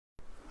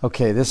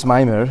Okay, this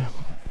Mimer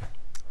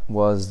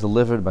was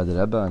delivered by the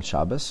Rebbe on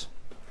Shabbos,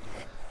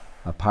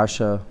 a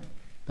parsha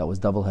that was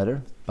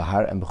double-header,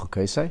 Bahar and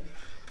בחוקותי.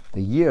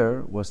 The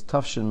year was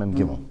Tafshin Mem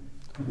Gimel,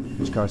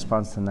 which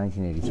corresponds to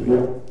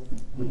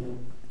 1983.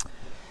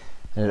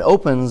 And it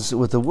opens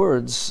with the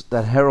words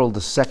that herald the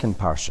second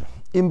parsha,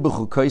 Im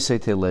בחוקותי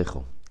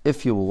telechu,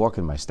 if you will walk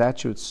in my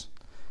statutes,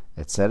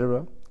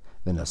 etc.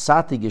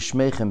 V'nasati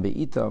geshmeichem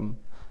be'itam,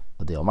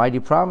 what the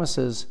Almighty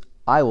promises,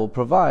 I will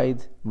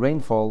provide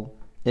rainfall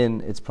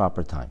in its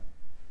proper time.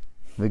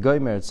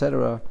 V'goymer,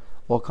 etc.,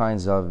 all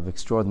kinds of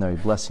extraordinary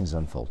blessings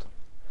unfold.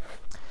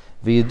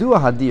 V'yidua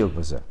hadiyuk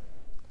b'zeh.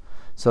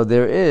 So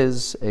there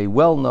is a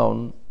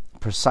well-known,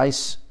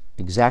 precise,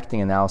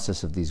 exacting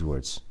analysis of these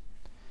words.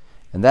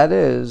 And that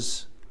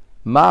is,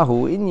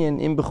 Mahu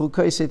inyan im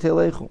b'chukoisei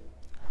telechu.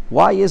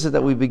 Why is it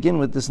that we begin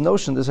with this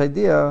notion, this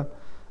idea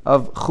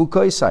of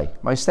chukoisei,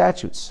 my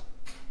statutes?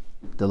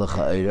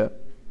 Delecha'ira,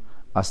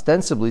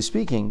 ostensibly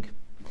speaking,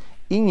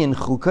 inyan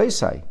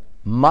chukoisei,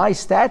 my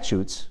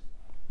statutes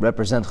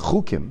represent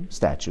chukim,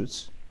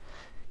 statutes.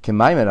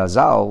 K'maimer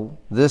azal,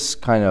 this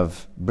kind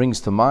of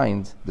brings to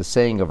mind the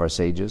saying of our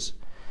sages,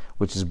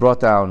 which is brought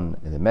down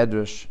in the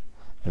Medrash,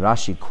 and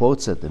Rashi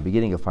quotes it at the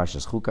beginning of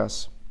Parshas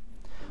Chukas.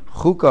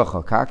 Chuka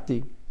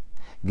chokakti,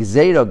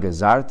 gzeira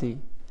gezarti,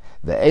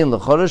 ve'ein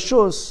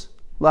l'choreshus,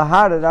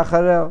 laharer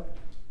acharel.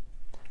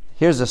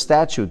 Here's a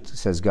statute,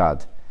 says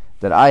God,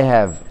 that I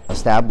have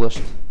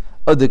established,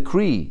 a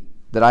decree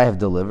that I have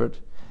delivered.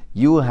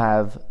 You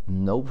have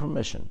no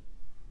permission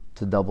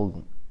to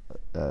double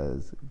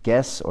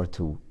guess or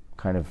to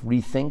kind of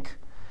rethink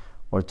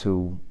or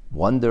to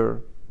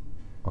wonder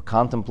or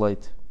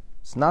contemplate.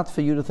 It's not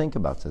for you to think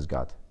about, says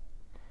God.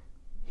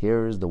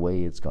 Here's the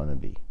way it's going to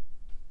be.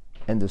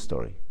 End of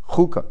story.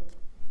 Chuka.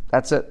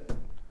 That's it.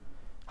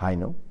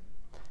 Hainu.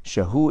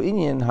 Shahu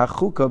inyan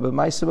hachuka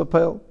b'maisa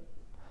b'peil.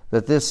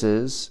 That this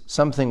is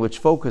something which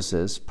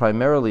focuses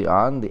primarily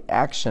on the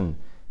action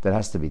that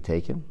has to be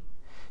taken.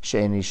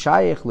 She'eni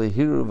shayich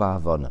lehiru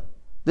v'havona.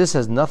 This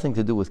has nothing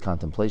to do with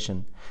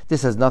contemplation.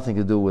 This has nothing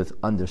to do with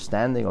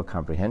understanding or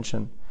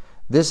comprehension.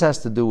 This has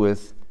to do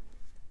with,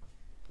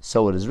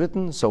 so it is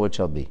written, so it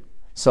shall be.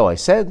 So I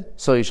said,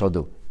 so you shall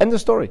do. End of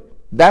story.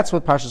 That's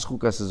what Parshas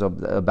Chukas is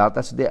about.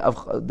 That's the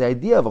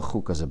idea of a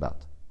Chukas is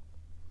about.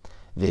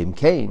 V'im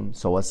kain,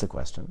 so what's the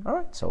question? All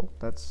right, so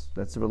that's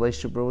the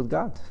relationship with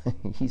God.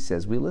 He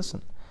says we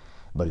listen.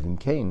 But v'im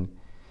kain,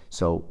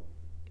 so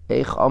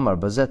eich amar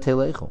bazeh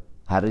telechu.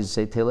 How does he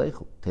say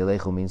telechu?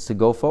 Telechu means to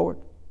go forward.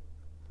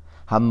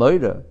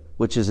 Hamoira,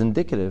 which is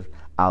indicative,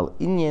 al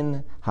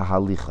inyan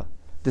hahalicha.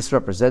 This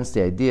represents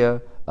the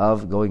idea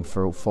of going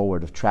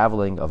forward, of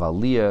traveling, of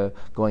aliyah,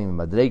 going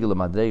madrega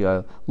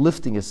madrega,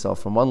 lifting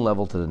itself from one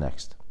level to the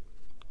next.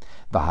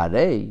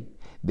 V'harei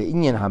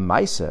be'inyan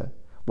hamaisa.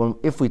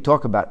 If we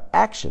talk about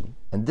action,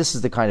 and this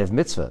is the kind of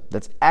mitzvah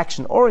that's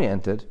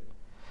action-oriented,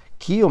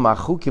 kiyum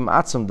hachukim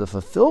atzum, the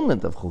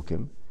fulfillment of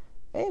chukim,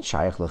 ain't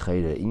shaykh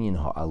l'chayre inyan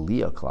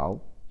ha'aliyah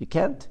klal. You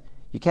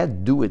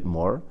can't do it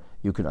more.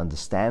 You can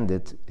understand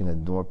it in a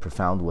more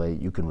profound way.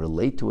 You can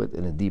relate to it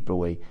in a deeper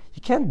way.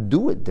 You can't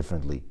do it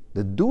differently.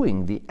 The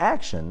doing, the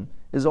action,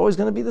 is always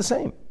going to be the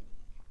same.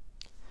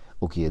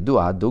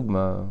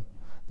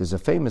 There's a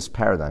famous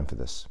paradigm for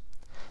this.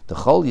 The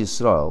Chol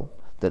Yisrael,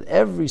 that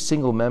every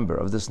single member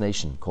of this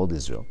nation called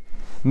Israel,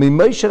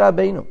 Moshe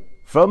Rabbeinu,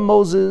 from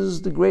Moses,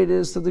 the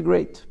greatest of the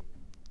great,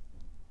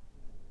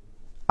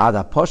 Ad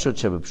HaPoshot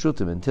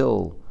Shebepshutim,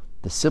 until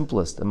the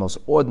simplest and most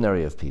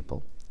ordinary of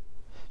people,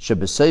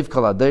 Shebesev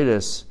Kol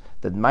Adeiros,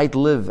 that might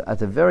live at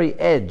the very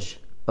edge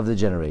of the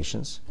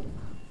generations,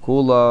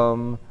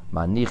 Kulam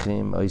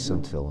Manichim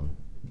Oisam Tefillin.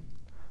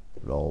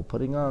 They're all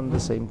putting on the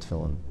same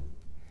tefillin.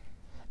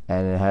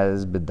 And it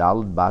has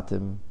Bedalad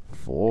Batim,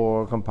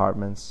 4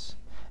 compartments,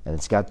 and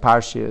it's got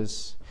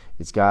parshias,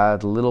 it's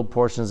got little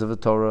portions of the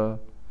Torah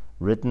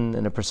written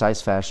in a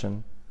precise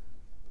fashion,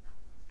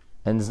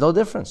 and there's no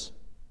difference.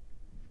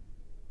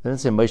 They didn't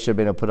say Moshe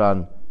Rabbeinu put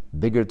on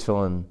bigger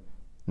tefillin,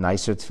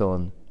 nicer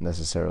tefillin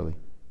necessarily,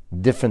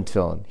 different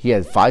tefillin. He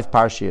had 5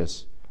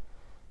 parshias,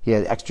 he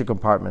had extra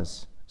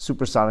compartments,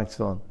 supersonic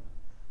tefillin.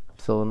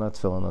 Tefillin, not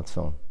tefillin, not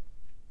tefillin.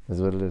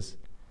 That's what it is.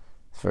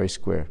 It's very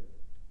square,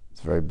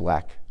 it's very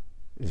black,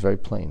 it's very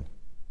plain.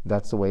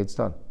 That's the way it's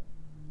done.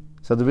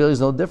 So there really is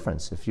no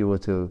difference. If you were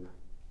to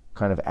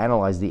kind of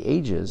analyze the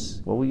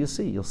ages, what will you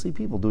see? You'll see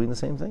people doing the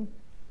same thing.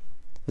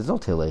 There's no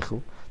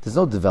telechu, there's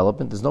no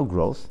development, there's no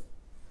growth.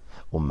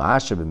 The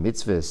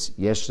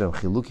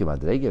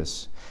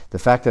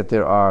fact that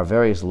there are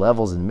various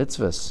levels in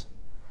mitzvahs,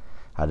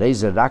 a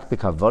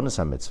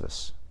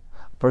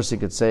person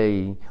could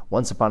say,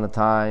 once upon a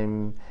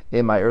time,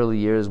 in my early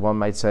years, one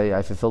might say,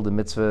 I fulfilled the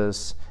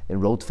mitzvahs in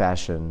rote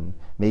fashion,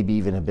 maybe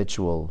even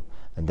habitual.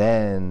 And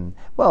then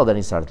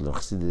he started to learn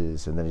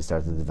Chassidus, and then he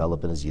started to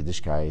develop in his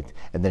Yiddishkeit,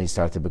 and then he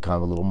started to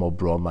become a little more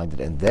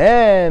broad-minded, and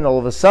then all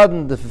of a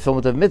sudden the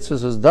fulfillment of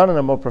mitzvahs was done in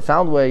a more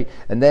profound way,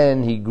 and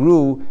then he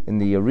grew in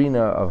the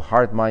arena of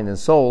heart, mind, and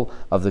soul,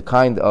 of the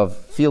kind of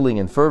feeling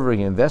and fervor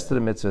he invested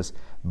in mitzvahs.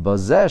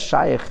 That's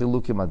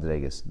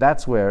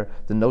where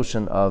the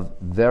notion of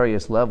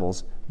various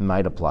levels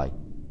might apply.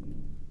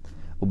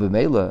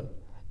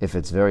 If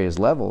it's various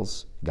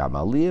levels,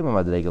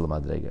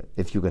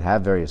 if you could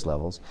have various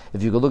levels,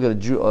 if you could look at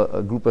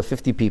a group of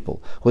 50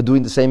 people who are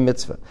doing the same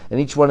mitzvah, and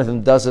each one of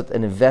them does it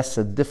and invests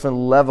a different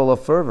level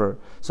of fervor,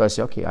 so I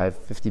say, okay, I have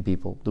 50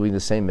 people doing the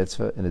same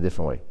mitzvah in a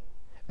different way.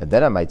 And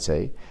then I might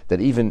say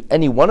that even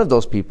any one of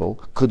those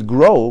people could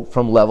grow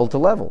from level to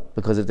level,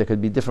 because if there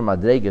could be different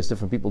madregas,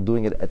 different people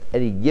doing it at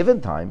any given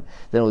time,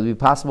 then it would be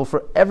possible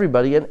for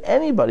everybody and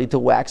anybody to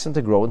wax and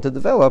to grow and to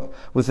develop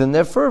within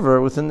their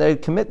fervor, within their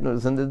commitment,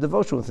 within their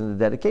devotion, within their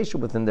dedication,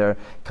 within their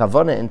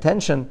kavanah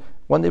intention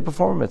when they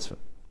perform a mitzvah.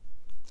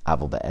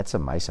 But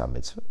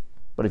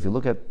if you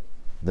look at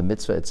the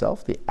mitzvah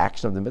itself, the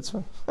action of the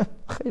mitzvah,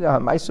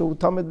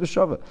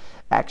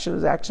 action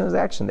is action is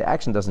action. The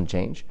action doesn't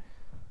change.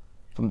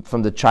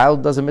 From the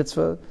child does a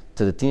mitzvah,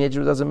 to the teenager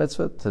who does a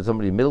mitzvah, to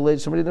somebody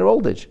middle-aged, somebody in their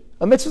old age.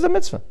 A mitzvah is a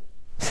mitzvah.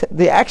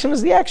 The action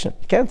is the action.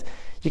 You can't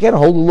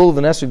hold a lulav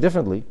and esrog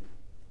differently.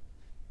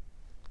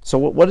 So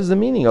what is the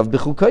meaning of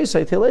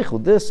b'chukaisai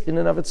telechu? This, in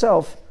and of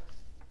itself,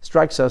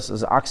 strikes us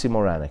as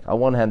oxymoronic. On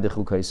one hand,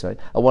 b'chukaisai.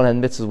 On one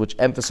hand, mitzvahs which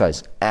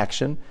emphasize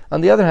action.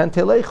 On the other hand,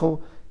 telechu,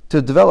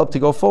 to develop, to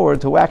go forward,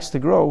 to wax, to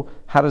grow.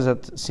 How does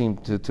that seem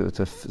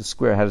to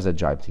square? How does that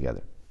jibe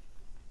together?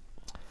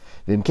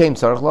 How does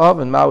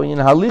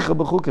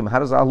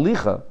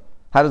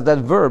that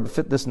verb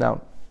fit this noun?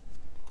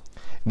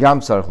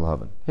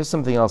 Here's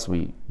something else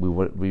we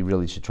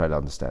really should try to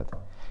understand.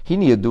 We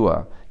know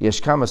that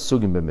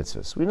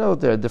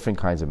there are different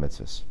kinds of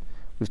mitzvahs.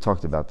 We've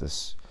talked about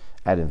this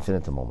ad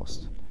infinitum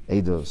almost.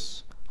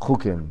 Eidos,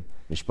 chukim,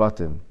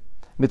 mishpatim,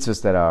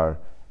 mitzvahs that are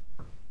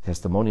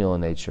testimonial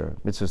in nature,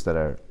 mitzvahs that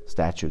are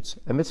statutes,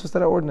 and mitzvahs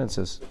that are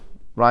ordinances.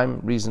 Rhyme,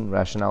 reason,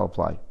 rationale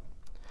apply.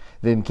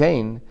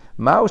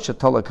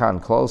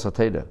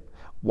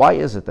 Why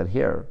is it that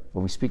here,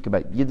 when we speak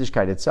about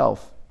Yiddishkeit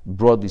itself,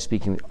 broadly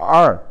speaking, we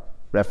are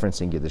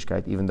referencing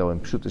Yiddishkeit, even though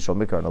in Pshuta Shel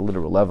Mikra on a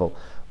literal level,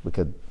 we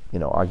could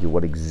argue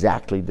what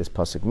exactly this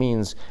pasuk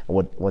means,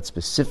 and what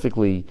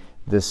specifically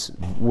this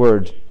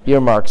word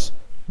earmarks.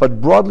 But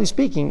broadly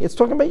speaking, it's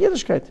talking about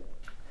Yiddishkeit.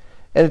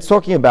 And it's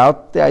talking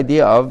about the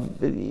idea of,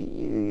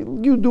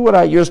 you do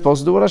what you're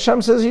supposed to do, what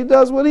Hashem says he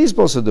does, what he's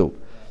supposed to do.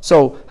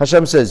 So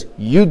Hashem says,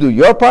 you do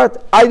your part,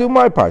 I do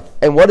my part.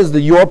 And what is the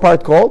your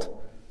part called?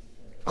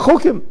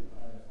 Chukim.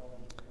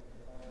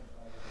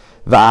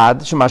 In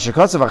fact, the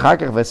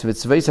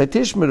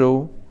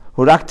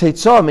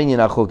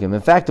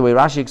way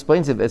Rashi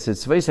explains it,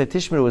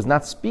 Tishmeru is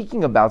not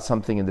speaking about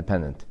something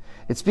independent.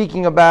 It's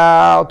speaking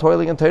about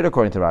toiling and Torah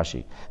according to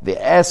Rashi. The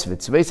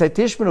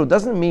Tishmeru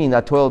doesn't mean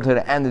that toil and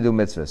Torah and to do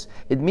mitzvahs.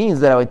 It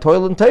means that when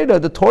toil and Torah,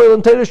 the toil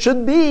and Torah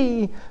should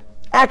be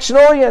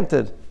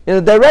action-oriented, in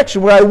a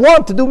direction where I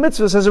want to do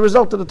mitzvahs as a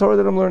result of the Torah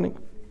that I'm learning.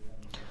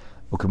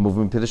 We can move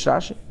in Pidush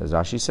Rashi, as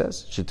Rashi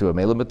says, Shitu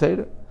Amela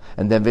B'Teira.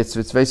 And then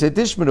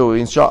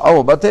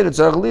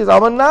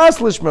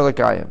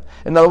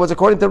in other words,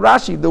 according to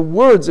Rashi, the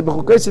words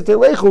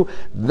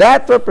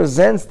that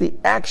represents the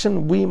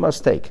action we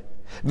must take.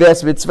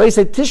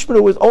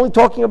 Tishmeru is only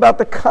talking about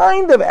the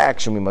kind of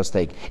action we must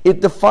take.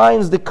 It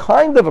defines the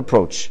kind of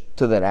approach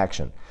to that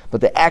action. But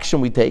the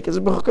action we take is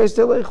a b'chukos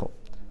telechu.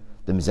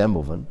 The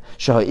Mizemuvin,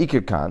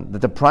 Shaha'ikir Khan,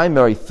 that the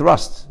primary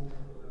thrust,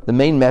 the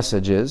main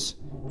message is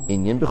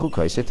Inyan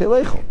b'chukaisei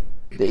telechu.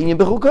 The Inyan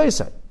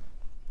b'chukaisei.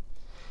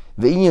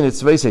 The Inyan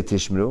etzveisei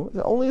tishmeru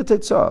is only a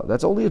tetzah.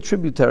 That's only a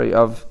tributary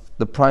of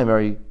the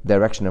primary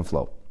direction and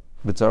flow.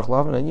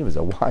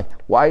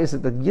 Why is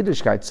it that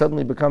Yiddishkeit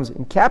suddenly becomes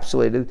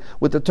encapsulated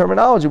with the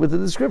terminology, with the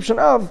description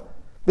of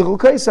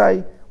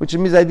b'chukaisei, which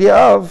means the idea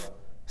of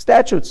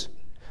statutes,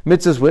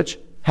 mitzvahs which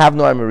have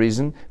no rhyme or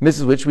reason,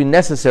 mitzvahs which we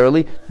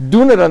necessarily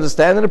do not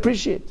understand and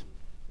appreciate.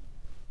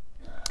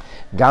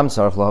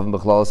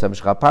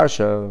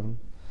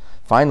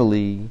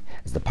 Finally,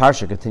 as the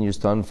parsha continues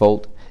to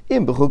unfold,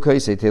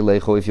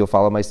 if you'll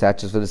follow my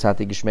statutes for the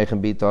Sati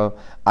Gishmechem Bita,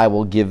 I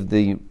will give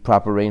the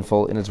proper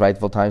rainfall in its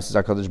rightful time, says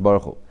HaKadosh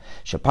Baruch Hu.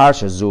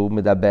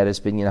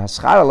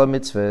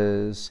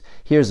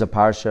 Here's a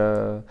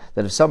parsha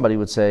that if somebody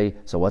would say,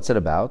 so what's it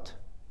about?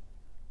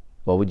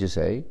 What would you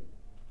say?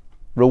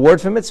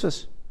 Reward for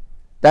mitzvahs.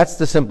 That's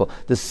the simple.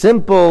 The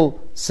simple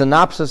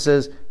synopsis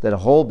is that the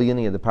whole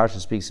beginning of the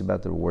parsha speaks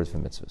about the reward for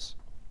mitzvahs.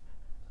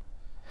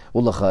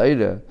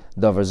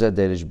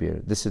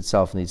 This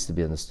itself needs to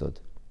be understood.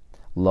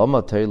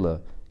 Why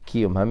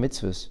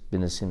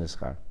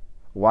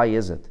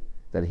is it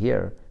that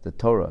here the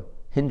Torah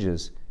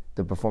hinges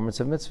the performance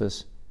of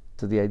mitzvahs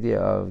to the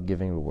idea of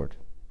giving reward?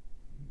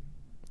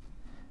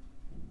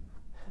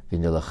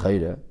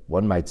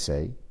 One might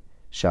say,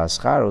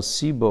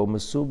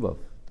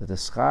 that the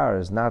schar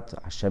is not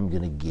Hashem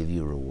going to give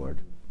you a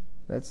reward.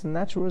 That's a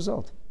natural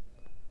result.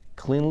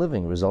 Clean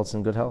living results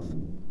in good health.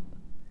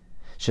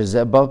 This is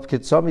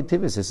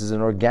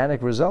an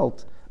organic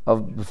result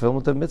of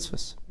fulfillment of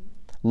mitzvahs.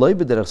 Loi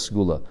b'derech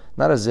segula.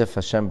 Not as if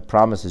Hashem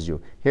promises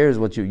you, here's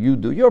what you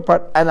do your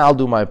part, and I'll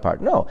do my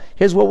part. No,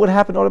 here's what would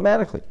happen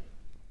automatically.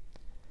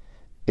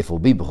 If it'll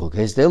be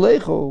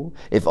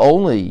if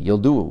only you'll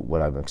do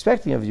what I'm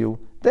expecting of you,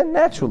 then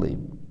naturally,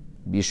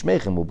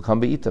 B'yishmechem will become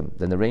be'itam.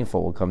 Then the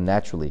rainfall will come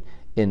naturally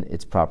in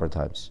its proper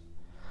times.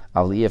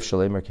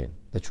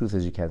 The truth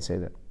is you can't say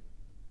that.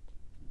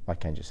 Why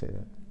can't you say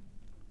that?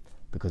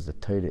 Because the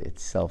Torah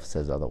itself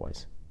says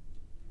otherwise.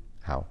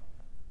 How?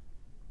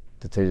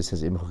 The Torah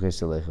says,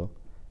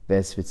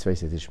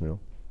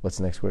 what's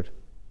the next word?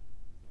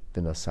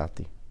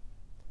 V'nosati.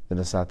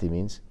 V'nosati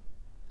means,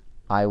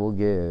 I will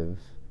give.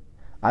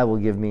 I will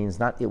give means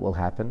not it will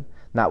happen,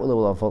 not will it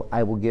will unfold,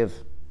 I will give.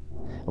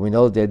 And we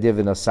know that the idea of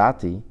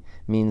v'nosati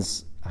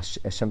means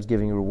Hashem's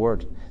giving a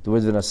reward. The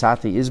word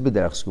v'nosati is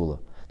b'derech skula.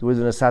 The word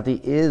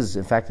v'nosati is,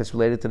 in fact, it's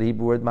related to the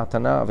Hebrew word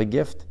matana, of a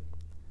gift.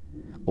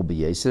 And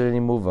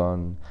you move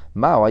on.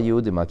 Why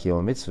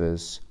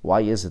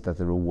is it that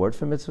the reward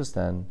for mitzvahs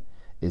then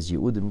is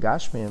Yehudim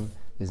Gashmiim,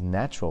 is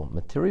natural,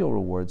 material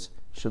rewards?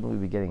 Shouldn't we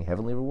be getting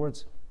heavenly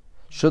rewards?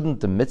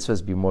 Shouldn't the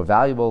mitzvahs be more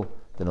valuable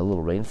than a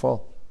little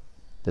rainfall?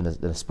 Than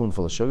a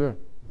spoonful of sugar?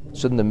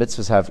 Shouldn't the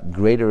mitzvahs have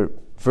greater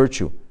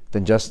virtue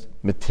than just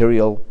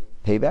material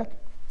payback?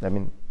 I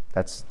mean,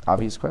 that's an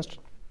obvious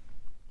question.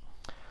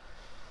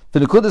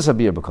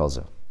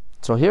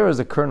 So here is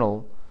a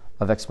kernel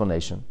of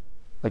explanation,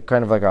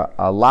 kind of like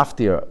a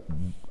loftier,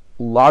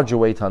 larger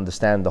way to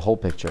understand the whole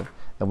picture.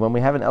 And when we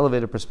have an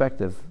elevated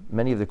perspective,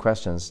 many of the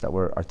questions that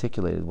were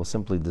articulated will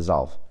simply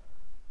dissolve.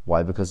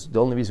 Why? Because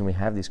the only reason we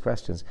have these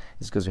questions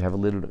is because we have a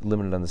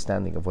limited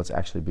understanding of what's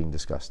actually being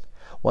discussed.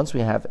 Once we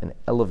have an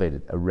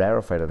elevated, a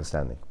rarefied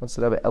understanding, once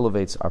the Rebbe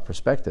elevates our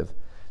perspective,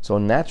 so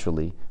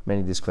naturally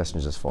many of these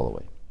questions just fall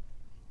away.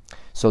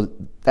 So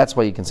that's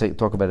why you can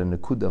talk about a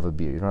nakud of a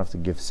beer. You don't have to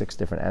give 6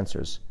 different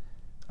answers.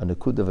 A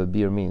nakud of a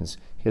beer means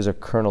here's a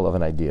kernel of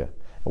an idea.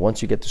 And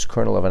once you get this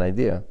kernel of an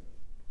idea,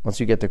 once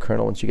you get the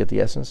kernel, once you get the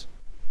essence,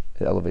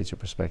 it elevates your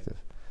perspective.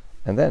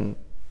 And then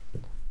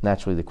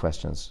naturally the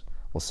questions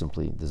will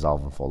simply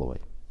dissolve and fall away.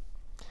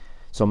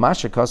 So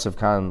Masha Kasav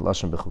Kan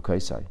Lashon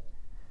B'chukaisai.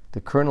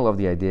 The kernel of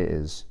the idea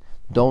is,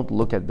 don't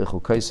look at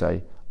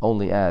B'chukaisai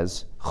only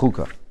as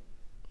chukah,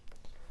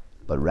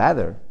 but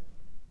rather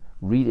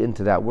read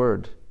into that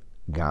word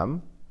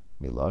Gam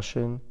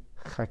Miloshin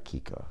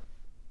Chakika.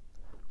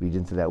 Read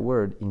into that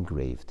word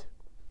engraved.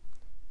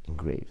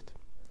 Engraved.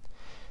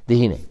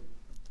 Dehine.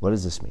 What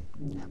does this mean?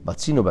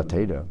 Batzino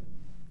B'Torah,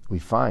 we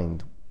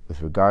find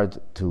with regard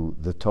to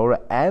the Torah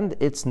and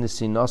its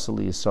Nisinos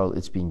Yisrael,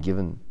 it's being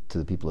given to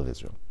the people of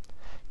Israel.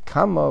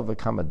 Kama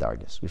v'kama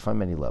dargas. We find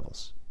many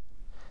levels.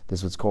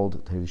 There's what's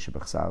called Torah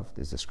Shebechsav,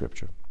 there's the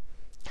scripture.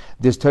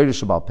 There's Torah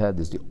Shebal Peh,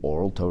 there's the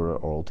oral Torah,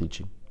 oral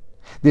teaching.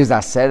 There's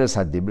Aseres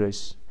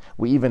HaDibros.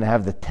 We even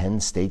have the 10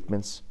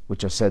 statements,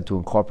 which are said to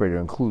incorporate or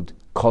include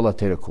Kol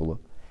HaTorah Kula.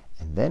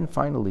 And then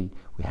finally,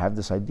 we have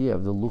this idea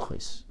of the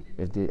luchos,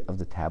 of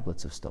the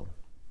tablets of stone.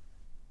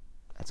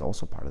 That's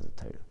also part of the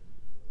Torah.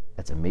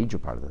 That's a major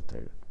part of the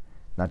Torah.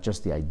 Not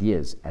just the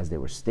ideas as they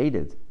were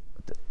stated,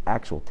 but the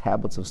actual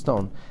tablets of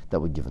stone that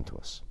were given to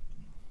us.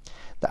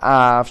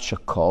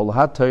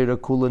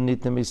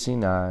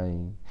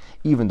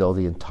 Even though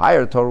the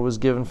entire Torah was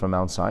given from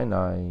Mount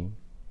Sinai,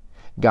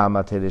 the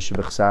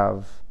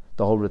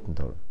whole written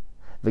Torah,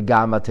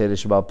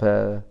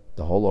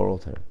 the whole oral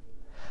Torah,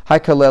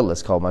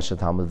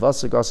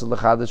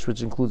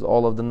 which includes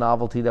all of the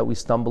novelty that we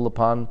stumble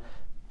upon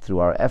through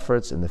our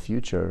efforts in the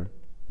future,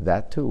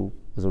 that too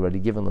was already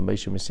given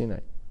L'Moshe Sinai,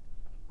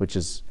 which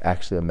is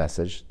actually a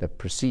message that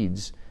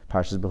precedes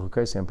Parshas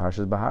B'chukosi and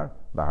Parshas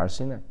Bahar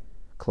Sinai.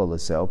 All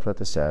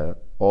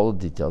the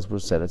details were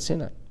said at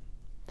Sinai.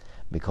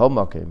 You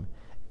cannot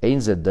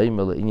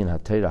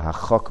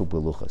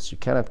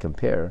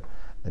compare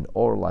an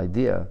oral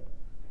idea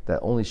that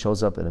only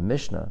shows up in a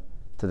Mishnah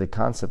to the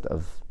concept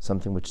of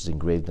something which is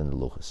engraved in the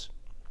luchos.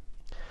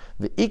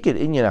 The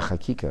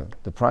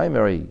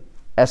primary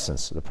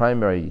essence, the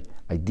primary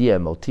idea,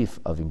 motif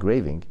of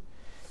engraving,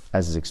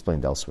 as is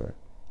explained elsewhere,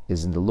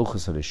 is in the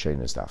luchos of the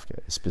Shenis Dafka,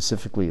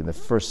 specifically in the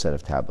first set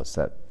of tablets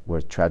that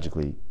were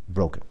tragically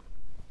broken.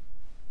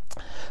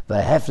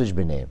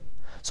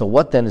 So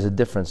what then is the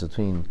difference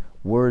between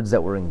words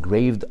that were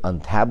engraved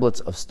on tablets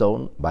of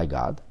stone by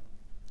God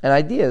and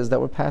ideas that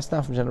were passed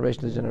down from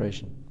generation to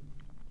generation?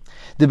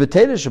 The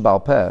B'Torah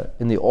Shebal Peh,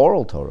 in the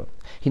oral Torah,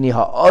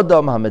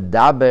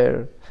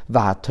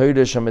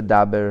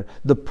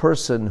 the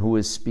person who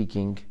is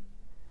speaking,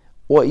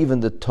 or even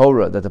the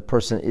Torah that the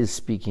person is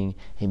speaking,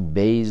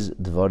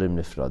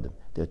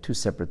 there are 2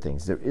 separate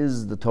things. There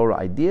is the Torah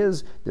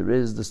ideas, there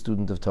is the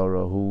student of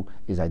Torah who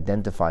is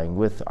identifying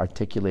with,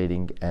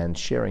 articulating, and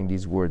sharing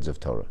these words of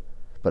Torah.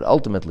 But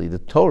ultimately, the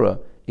Torah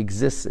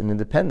exists in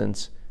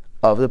independence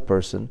of the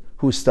person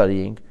who is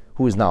studying,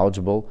 who is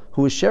knowledgeable,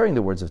 who is sharing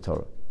the words of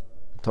Torah.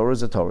 Torah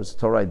is a Torah, it's a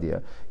Torah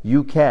idea.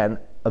 You can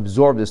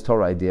absorb this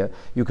Torah idea,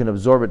 you can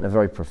absorb it in a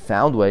very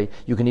profound way,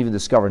 you can even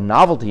discover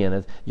novelty in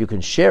it, you can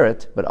share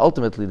it, but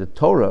ultimately the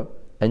Torah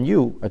and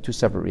you are 2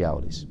 separate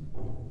realities.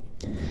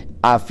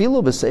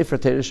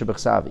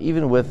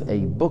 Even with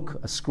a book,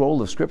 a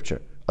scroll of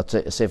scripture,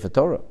 a Sefer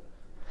Torah,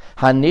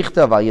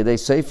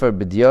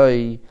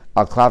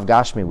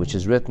 which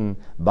is written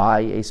by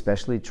a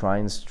specially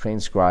trained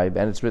scribe,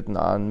 and it's written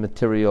on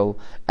material,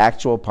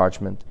 actual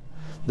parchment.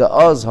 Then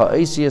what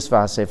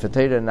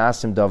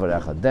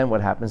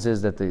happens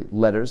is that the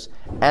letters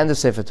and the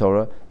Sefer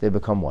Torah, they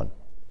become one.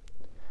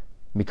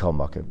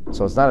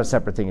 So it's not a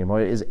separate thing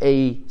anymore, it is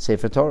a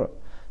Sefer Torah.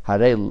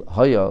 There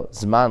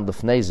was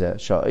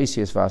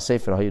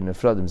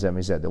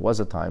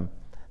a time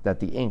that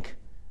the ink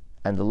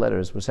and the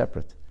letters were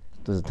separate.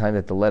 There was a time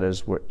that the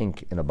letters were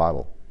ink in a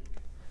bottle.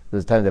 There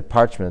was a time that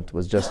parchment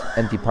was just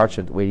empty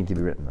parchment waiting to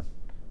be written on.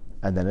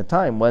 And then a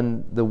time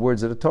when the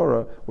words of the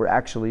Torah were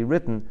actually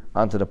written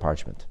onto the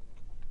parchment.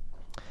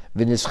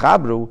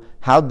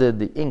 How did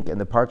the ink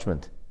and the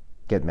parchment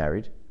get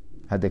married?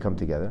 How did they come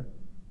together?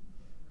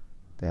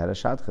 They had a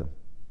shadchan.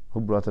 Who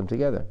brought them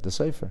together? The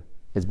Sefer.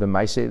 It's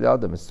b'maaseh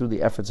adam. It's through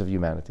the efforts of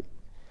humanity.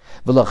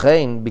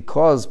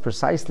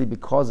 Precisely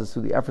because it's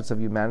through the efforts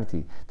of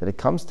humanity that it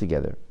comes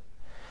together.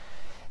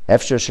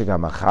 Precisely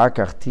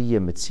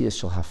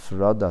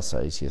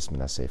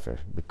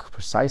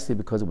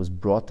because it was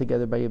brought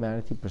together by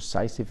humanity,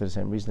 precisely for the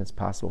same reason it's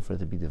possible for it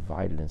to be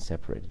divided and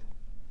separated.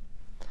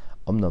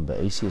 In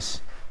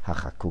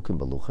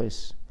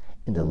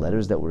the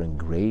letters that were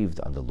engraved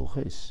on the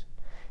luchos,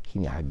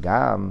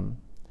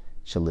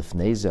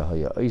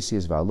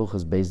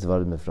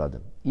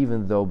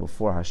 even though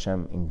before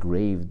Hashem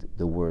engraved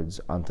the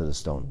words onto the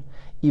stone,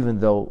 even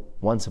though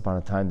once upon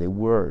a time they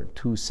were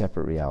two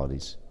separate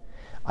realities,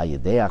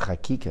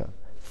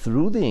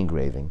 through the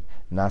engraving,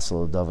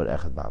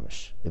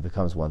 it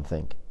becomes one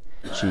thing.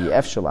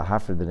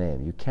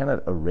 You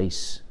cannot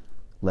erase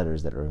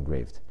letters that are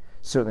engraved.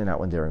 Certainly not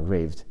when they're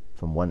engraved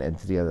from one end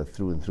to the other,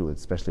 through and through.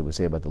 Especially we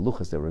say about the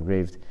luchos, they were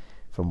engraved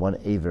from one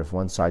aver, from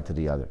one side to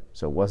the other.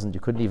 So it wasn't,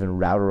 you couldn't even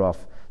router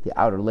off the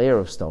outer layer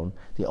of stone.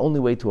 The only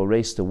way to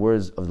erase the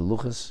words of the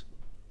luchos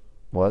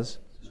was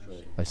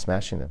by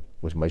smashing them,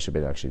 which Moshe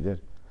Rabbeinu actually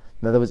did.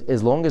 In other words,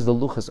 as long as the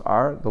luchos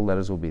are, the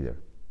letters will be there.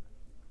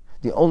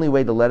 The only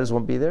way the letters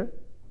won't be there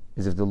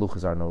is if the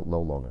luchos are no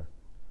longer.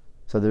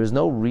 So there is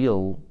no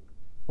real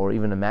or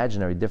even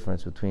imaginary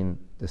difference between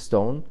the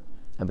stone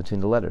and between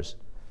the letters.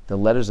 The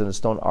letters and the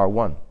stone are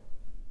one.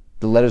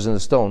 The letters and the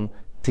stone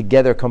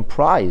together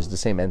comprise the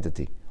same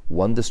entity.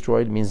 One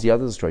destroyed means the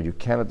other destroyed. You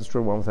cannot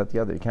destroy one without the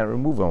other. You cannot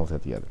remove one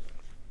without the other.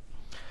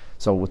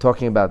 So we're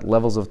talking about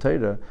levels of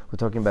Torah. We're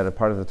talking about a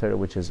part of the Torah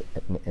which is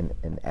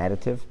an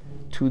additive,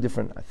 two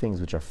different things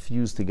which are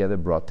fused together,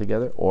 brought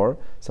together, or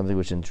something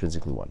which is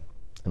intrinsically one.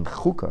 And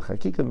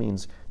chakika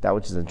means that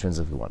which is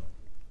intrinsically one.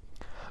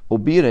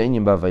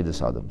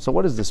 So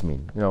what does this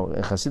mean? In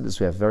Chassidus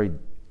we have very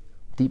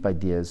deep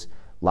ideas,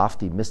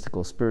 lofty,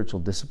 mystical, spiritual,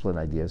 discipline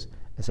ideas.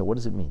 And so what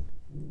does it mean?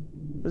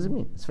 What does it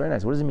mean? It's very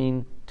nice. What does it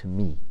mean to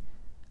me?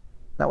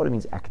 Not what it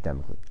means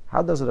academically.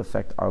 How does it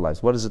affect our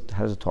lives? How does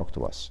it talk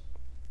to us?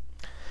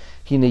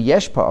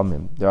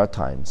 There are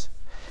times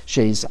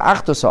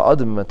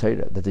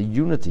that the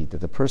unity that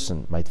the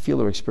person might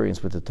feel or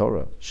experience with the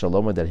Torah,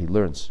 shalom that he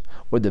learns,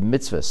 or the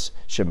mitzvahs,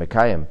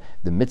 shemekayim,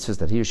 the mitzvahs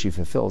that he or she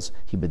fulfills,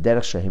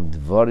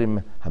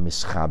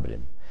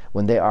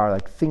 when they are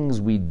like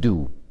things we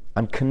do,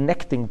 I'm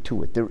connecting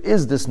to it. There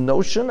is this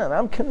notion and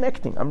I'm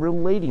connecting, I'm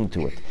relating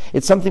to it.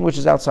 It's something which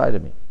is outside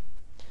of me.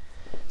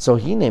 So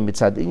when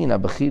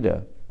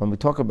we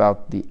talk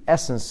about the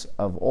essence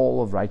of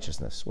all of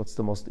righteousness, what's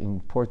the most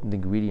important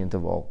ingredient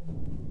of all?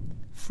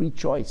 Free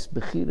choice,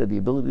 bechira, the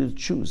ability to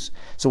choose.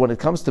 So when it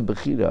comes to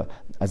bechira,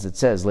 as it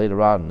says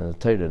later on in the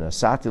Torah,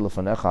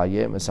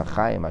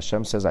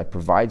 Hashem says, I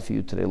provide for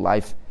you today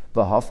life,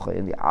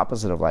 in the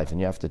opposite of life, and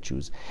you have to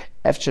choose.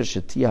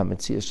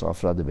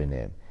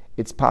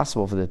 It's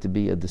possible for there to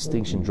be a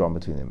distinction drawn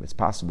between them. It's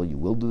possible you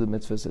will do the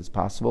mitzvahs, it's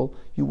possible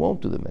you won't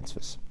do the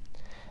mitzvahs.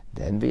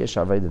 Then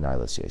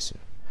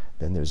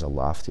there's a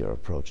loftier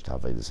approach to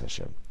Avodas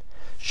Hashem.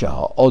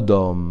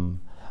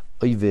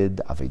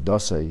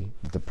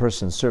 That the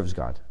person serves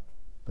God.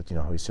 But you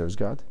know how he serves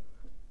God?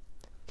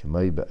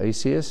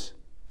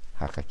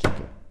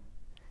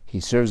 He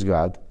serves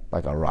God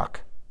like a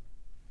rock,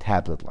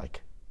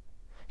 tablet-like.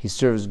 He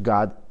serves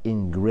God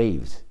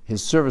engraved.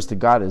 His service to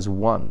God is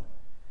one.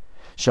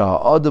 Is in the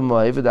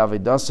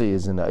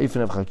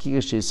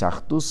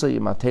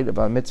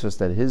mitzvahs,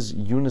 that his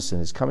unison,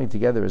 his coming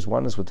together is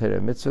oneness with Torah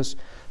mitzvahs.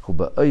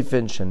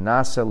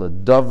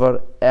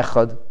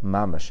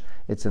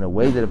 It's in a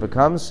way that it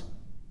becomes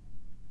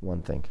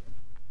one thing.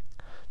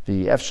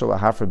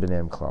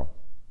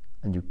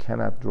 And you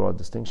cannot draw a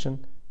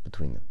distinction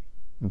between them.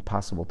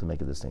 Impossible to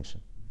make a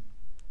distinction.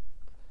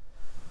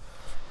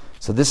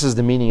 So this is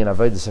the meaning in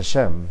Avodas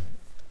Hashem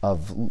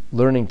of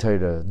learning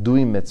Torah,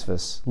 doing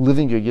mitzvahs,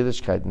 living your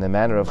Yiddishkeit in the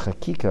manner of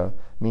chakika,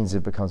 means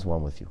it becomes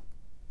one with you.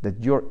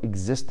 That your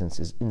existence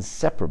is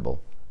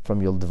inseparable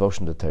from your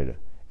devotion to Torah.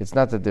 It's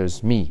not that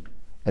there's me,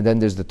 and then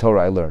there's the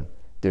Torah I learn.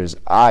 There's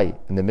I,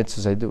 and the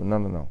mitzvahs I do.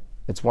 No.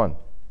 It's one.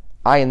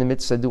 I and the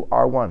mitzvahs I do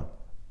are one.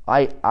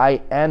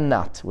 I am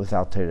not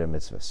without Torah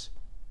mitzvahs.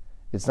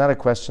 It's not a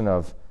question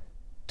of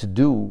to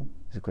do,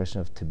 it's a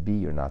question of to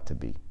be or not to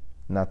be.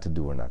 Not to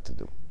do or not to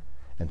do.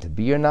 And to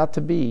be or not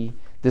to be,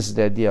 this is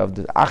the idea of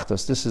the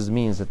achtos. This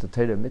means that the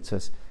Torah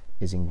mitzvahs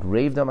is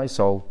engraved on my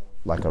soul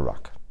like a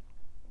rock.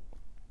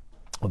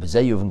 Now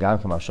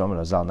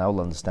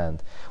we'll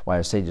understand why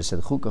our sages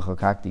said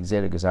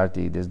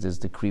there's this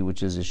decree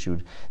which is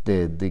issued,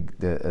 a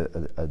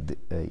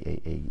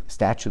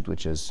statute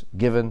which is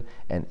given,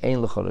 and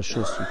you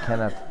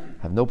cannot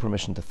have no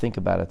permission to think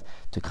about it,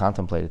 to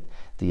contemplate it.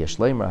 The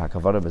Yeshleimer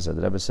HaKavara, the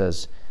Rebbe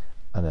says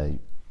on a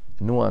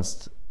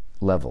nuanced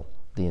level,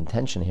 the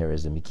intention here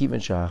is the Mikivan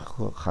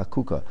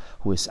Chakuka,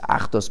 who is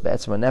Achdos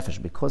Be'etzma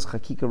Nefesh, because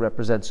Chakika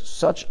represents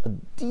such a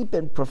deep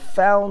and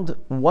profound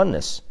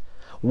oneness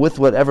with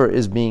whatever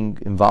is being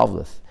involved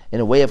with,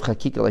 in a way of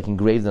Chakika, like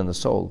engraved on the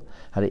soul.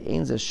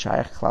 It's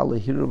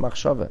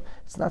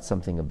not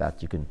something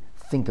about you can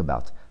think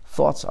about.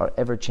 Thoughts are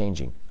ever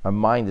changing. Our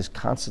mind is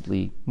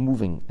constantly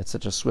moving at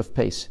such a swift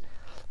pace.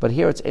 But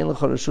here it's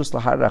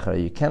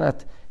you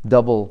cannot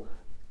double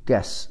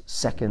guess,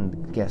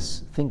 second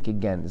guess, think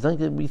again. There's nothing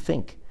to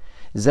rethink.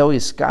 This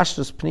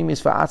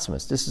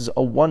is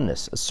a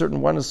oneness, a certain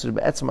oneness.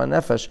 This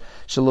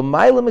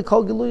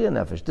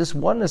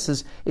oneness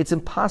is, it's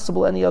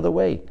impossible any other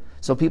way.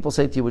 So people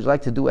say to you, would you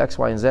like to do X,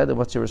 Y, and Z? And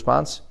what's your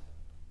response?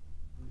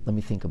 Let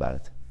me think about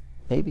it.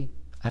 Maybe.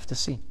 I have to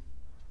see.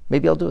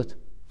 Maybe I'll do it.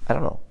 I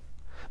don't know.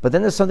 But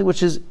then there's something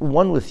which is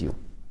one with you.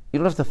 You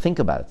don't have to think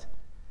about it.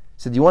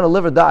 So do you want to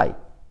live or die?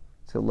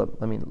 So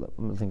let me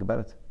think about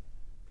it.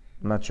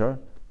 I'm not sure.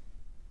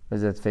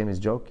 Is that famous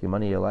joke? Your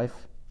money, your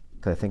life?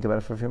 Can I think about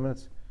it for a few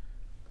minutes?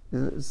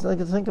 It's nothing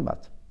to think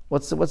about.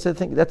 What's the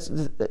thing? That's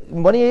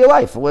money of your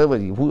life.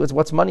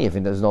 What's money if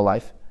there's no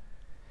life?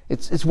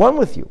 It's one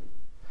with you.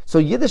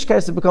 So Yiddishkeit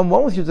has to become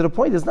one with you to the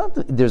point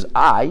there's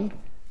I,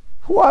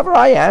 whoever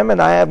I am,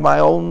 and I have my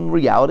own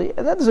reality,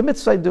 and then there's a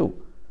mitzvah I do.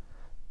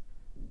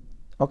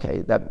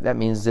 Okay, that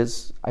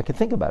means I can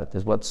think about it.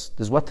 There's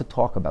what to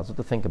talk about, what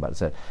to think about. It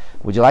said,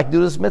 would you like to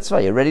do this mitzvah?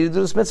 Are you ready to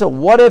do this mitzvah?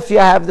 What if you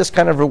have this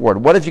kind of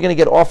reward? What if you're going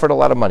to get offered a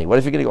lot of money? What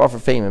if you're going to get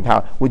offered fame and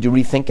power? Would you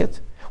rethink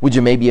it? Would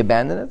you maybe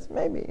abandon it?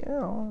 Maybe, I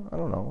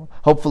don't know.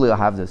 Hopefully I'll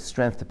have the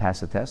strength to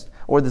pass the test.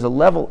 Or there's a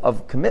level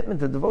of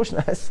commitment to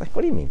devotion. It's like,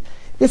 what do you mean?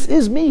 This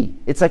is me.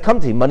 It's like, come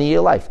to me, money of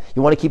your life.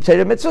 You want to keep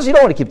Torah mitzvahs? You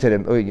don't want to keep Torah.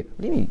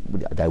 What do you mean?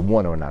 Did I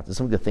want or not? There's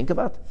something to think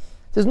about?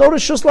 There's no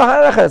reshus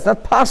laharacha. It's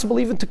not possible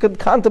even to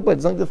contemplate.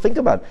 There's nothing to think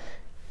about.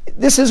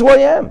 This is who I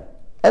am.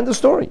 End of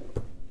story.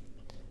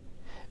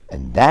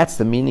 And that's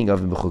the meaning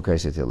of the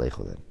Bechukei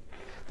Telechu then.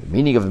 The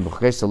meaning of the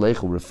Bechukei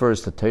Telechu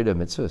refers to Torah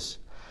mitzvahs.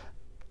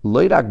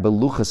 Loirak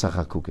beluchas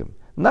hachakukim.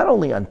 Not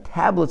only on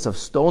tablets of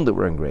stone that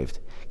were engraved.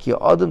 What's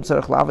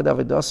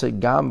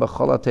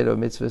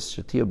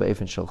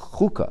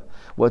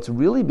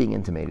really being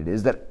intimated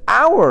is that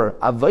our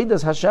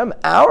avodas Hashem,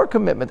 our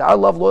commitment, our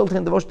love, loyalty,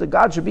 and devotion to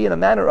God should be in a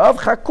manner of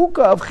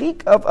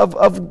chakuka,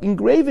 of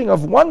engraving,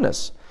 of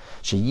oneness.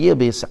 That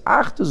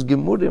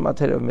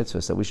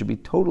we should be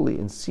totally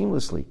and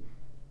seamlessly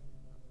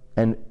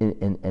and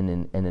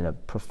in a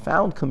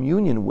profound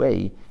communion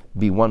way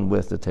be one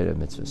with the Torah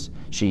mitzvahs.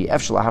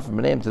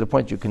 To the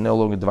point you can no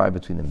longer divide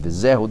between them.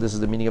 This is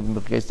the meaning of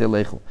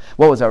Telechu.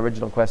 What was our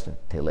original question?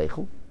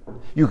 Telechu?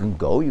 You can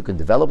go, you can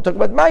develop. We're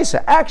talking about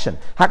Maisa, action.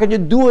 How can you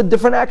do a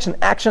different action?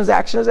 Action is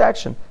action is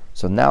action.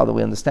 So now that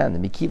we understand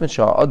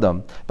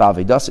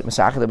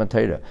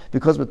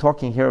because we're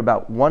talking here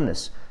about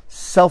oneness,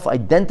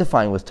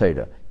 self-identifying with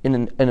Torah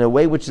in a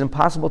way which is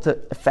impossible to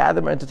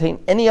fathom or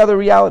entertain any other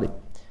reality.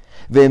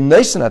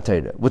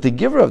 With the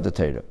giver of the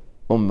Torah,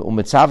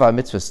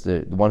 mitzvahs,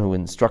 the one who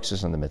instructs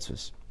us on the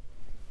mitzvahs.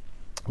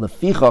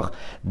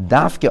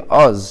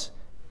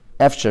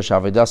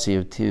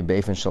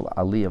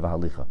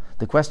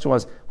 The question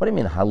was, what do you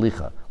mean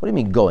halicha? What do you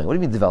mean going? What do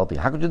you mean developing?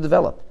 How could you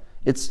develop?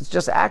 It's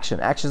just action.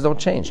 Actions don't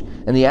change.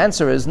 And the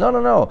answer is,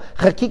 no.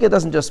 Chakika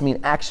doesn't just mean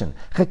action.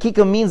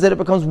 Chakika means that it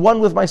becomes one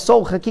with my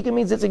soul. Chakika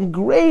means it's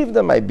engraved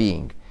in my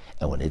being.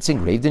 And when it's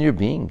engraved in your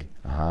being,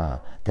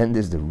 then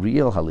there's the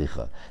real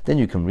halicha. Then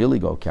you can really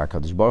go,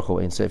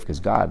 because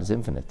God is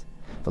infinite.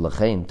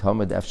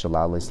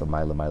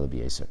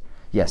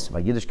 Yes,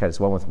 my Yiddishkeit is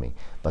one with me.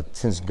 But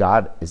since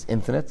God is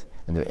infinite,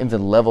 and there are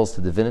infinite levels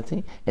to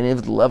divinity, and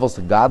infinite levels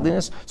to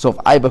godliness, so if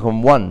I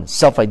become one,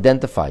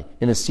 self-identify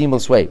in a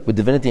seamless way with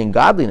divinity and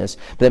godliness,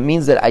 that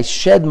means that I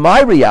shed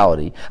my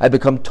reality, I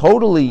become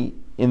totally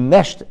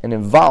enmeshed and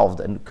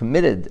involved and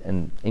committed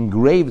and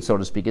engraved, so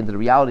to speak, into the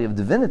reality of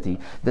divinity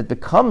that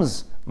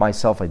becomes my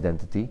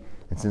self-identity.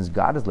 And since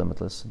God is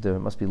limitless, there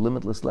must be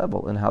limitless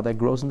level in how that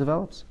grows and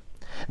develops.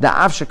 Even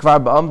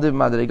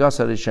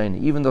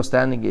though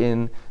standing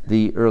in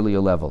the earlier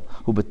level,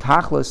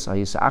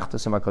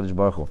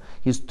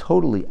 he's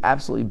totally,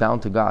 absolutely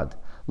bound to God,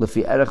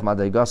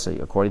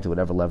 according to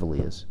whatever level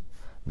he is.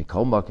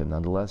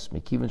 Nonetheless,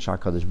 even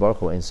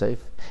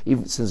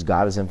since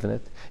God is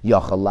infinite,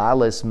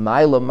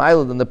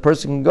 then the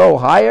person can go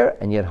higher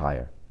and yet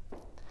higher.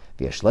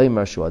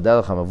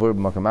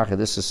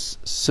 This is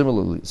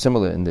similar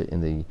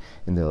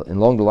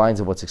along the lines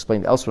of what's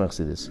explained elsewhere in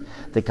Chassidus.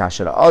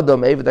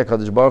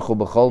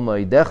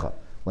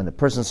 When a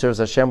person serves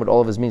Hashem with all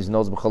of his means, he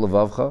knows b'chol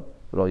levavcha,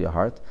 with all your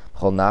heart,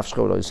 b'chol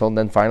nafshcha, with all your soul, and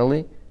then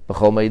finally,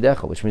 b'chol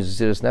ma'idecha, which means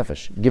Mesiras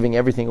Nefesh, giving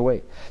everything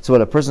away. So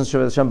when a person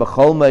serves Hashem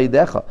b'chol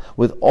ma'idecha,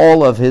 with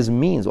all of his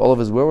means, all of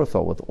his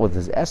wherewithal, with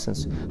his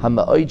essence,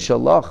 ha'ma'id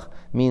shalach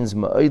means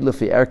ma'id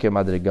lefi erke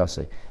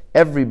madrigasei.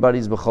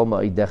 Everybody's b'chol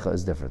ma'idecha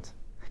is different,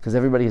 because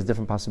everybody has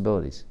different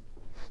possibilities.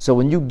 So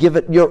when you give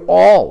it your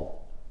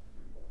all,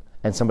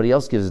 and somebody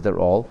else gives it their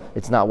all,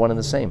 it's not one and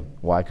the same.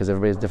 Why? Because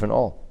everybody has different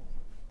all.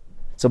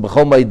 So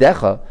b'chol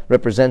ma'idecha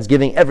represents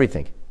giving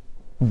everything,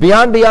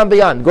 beyond,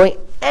 going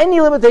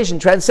any limitation,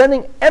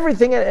 transcending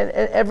everything at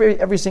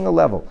every single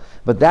level.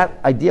 But that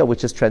idea,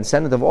 which is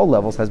transcendent of all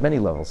levels, has many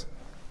levels,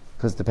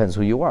 because it depends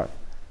who you are.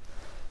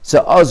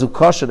 So when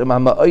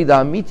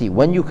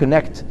you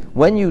connect,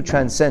 when you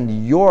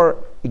transcend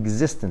your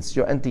existence,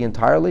 your entity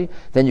entirely,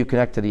 then you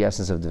connect to the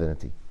essence of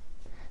divinity.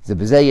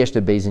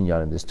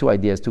 There's two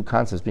ideas, two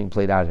concepts being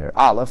played out here.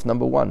 Aleph,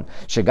 number one,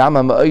 that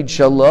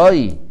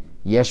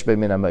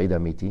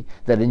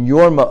in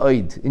your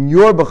ma'id, in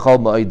your b'chol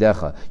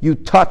ma'idecha, you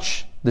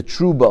touch the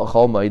true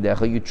b'chol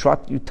ma'idecha,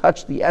 you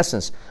touch the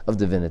essence of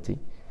divinity.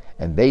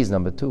 And Beis,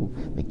 number two,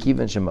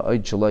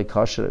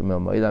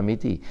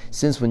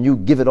 since when you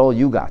give it all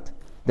you got,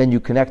 then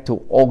you connect to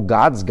all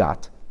God's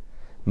got.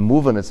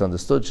 Moving, it's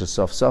understood. You can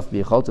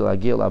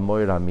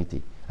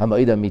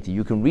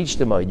reach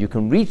the ma'id, you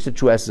can reach the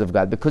true essence of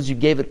God because you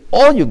gave it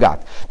all you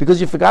got,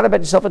 because you forgot about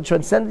yourself and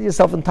transcended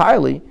yourself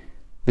entirely.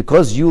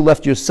 Because you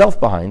left yourself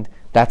behind,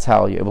 that's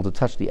how you're able to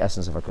touch the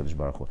essence of HaKadosh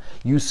Baruch Hu.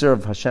 You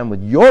serve Hashem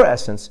with your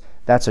essence,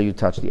 that's how you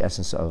touch the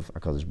essence of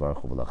HaKadosh Baruch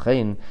Hu.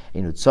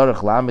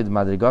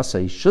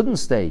 He shouldn't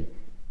stay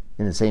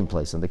in the same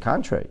place. On the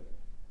contrary,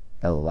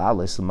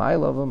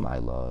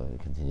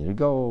 continue to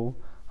go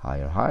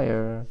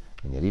higher,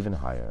 and yet even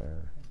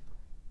higher.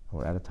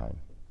 We're out of time.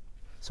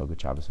 So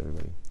good Shabbos,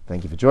 everybody.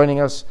 Thank you for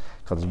joining us.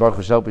 HaKadosh Baruch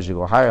Hu should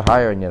go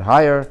higher, and yet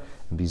higher,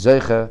 and be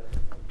zeicha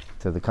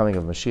to the coming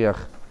of Mashiach.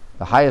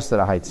 The highest of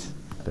the heights,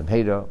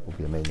 B'mheira,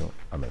 U'B'yameinu.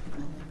 Amen.